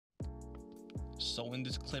So in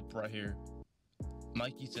this clip right here,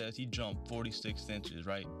 Mikey says he jumped 46 inches,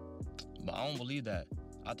 right? But I don't believe that.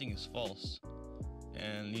 I think it's false.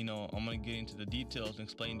 And you know, I'm gonna get into the details and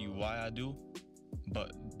explain to you why I do.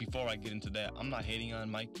 But before I get into that, I'm not hating on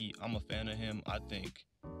Mikey. I'm a fan of him. I think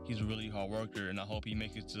he's a really hard worker, and I hope he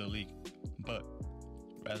makes it to the league. But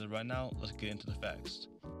as of right now, let's get into the facts.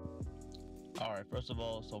 All right, first of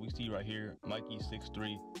all, so we see right here, Mikey's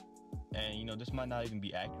 6'3", and you know, this might not even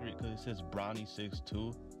be accurate because it says Brownie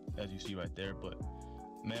 6'2", as you see right there. But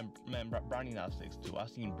man, Brownie not 6'2". I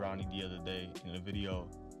seen Brownie the other day in a video.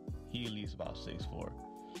 He at least about 6'4".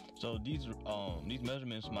 So these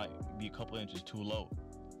measurements might be a couple inches too low.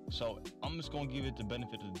 So I'm just gonna give it the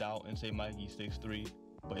benefit of the doubt and say Mikey's 6'3",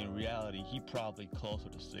 but in reality, he probably closer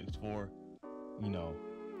to 6'4". You know,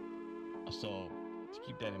 so to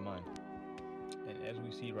keep that in mind. And as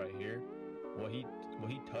we see right here, what he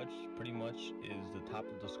touched pretty much is the top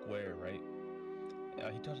of the square, right?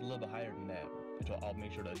 He touched a little bit higher than that, which I'll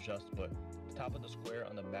make sure to adjust, but the top of the square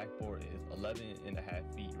on the backboard is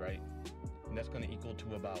 11.5 feet, right? And that's going to equal to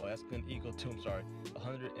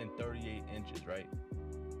 138 inches, right?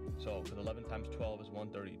 So, because 11 times 12 is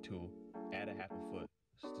 132, add a half a foot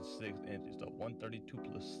to 6 inches, so 132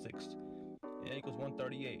 plus 6, it equals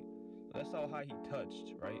 138. So that's how high he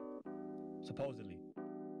touched, right? Supposedly.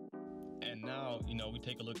 And now, you know, we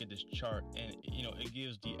take a look at this chart, and you know, it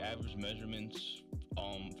gives the average measurements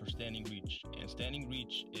for standing reach, and standing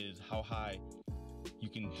reach is how high you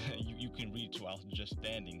can you can reach while just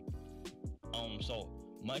standing. So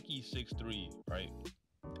Mikey's 6'3", right?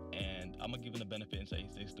 And I'm gonna give him the benefit and say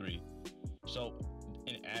 6'3". So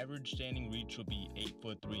an average standing reach would be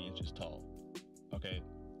 8'3" tall. Okay.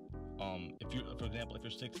 If you, for example, if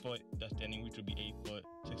you're 6 foot, that standing reach would be 8 foot,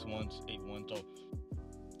 6'1", 8'1".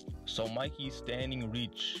 So Mikey's standing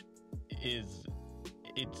reach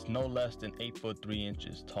it's no less than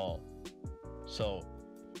 8'3" tall. So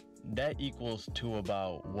that equals to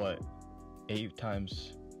about what, 8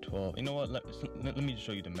 times 12. You know what? Let me just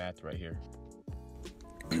show you the math right here.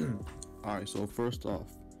 All right. So first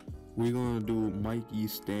off, we're gonna do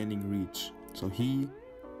Mikey's standing reach. So he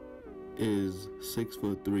is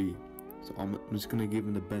 6'3". So I'm just gonna give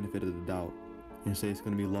him the benefit of the doubt and say it's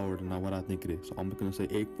gonna be lower than what I think it is. So I'm gonna say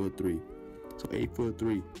 8'3". So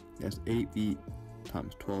 8'3", that's 8 feet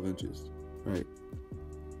times 12 inches, right?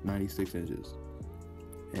 96 inches.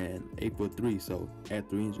 And 8'3", so add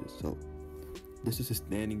 3 inches. So this is his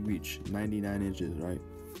standing reach, 99 inches, right?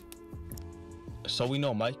 So we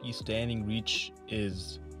know Mikey's standing reach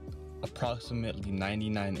is approximately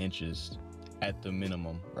 99 inches at the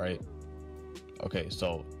minimum, right? Okay,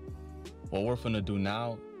 so what we're gonna do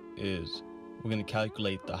now is we're gonna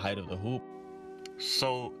calculate the height of the hoop.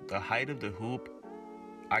 So the height of the hoop,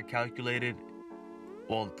 I calculated,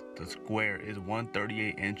 well, the square is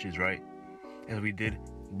 138 inches, right? As we did,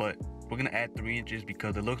 but we're gonna add 3 inches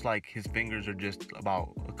because it looks like his fingers are just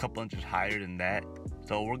about a couple inches higher than that.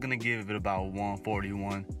 So we're gonna give it about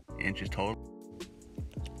 141 inches total.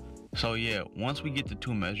 So yeah, once we get the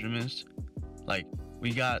two measurements, like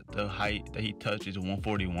we got the height that he touched is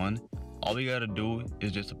 141. All we gotta do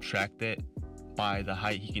is just subtract that by the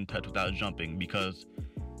height he can touch without jumping, because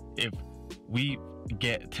if we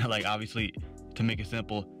get to, like, obviously, to make it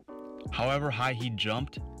simple, however high he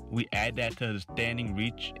jumped, we add that to the standing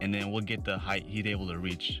reach, and then we'll get the height he's able to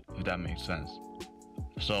reach, if that makes sense.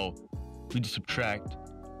 So we just subtract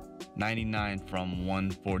 99 from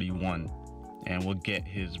 141 and we'll get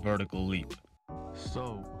his vertical leap.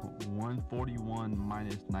 So 141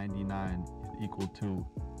 minus 99 is equal to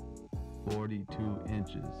 42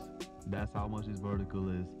 inches. That's how much his vertical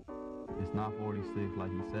is. It's not 46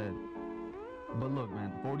 like he said. But look,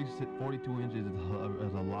 man, 42 inches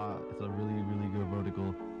is a lot. It's a really, really good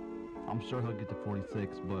vertical. I'm sure he'll get to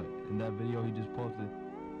 46, but in that video he just posted,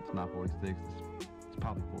 it's not 46. It's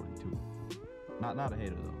probably 42. Not a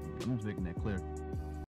hater though. I'm just making that clear.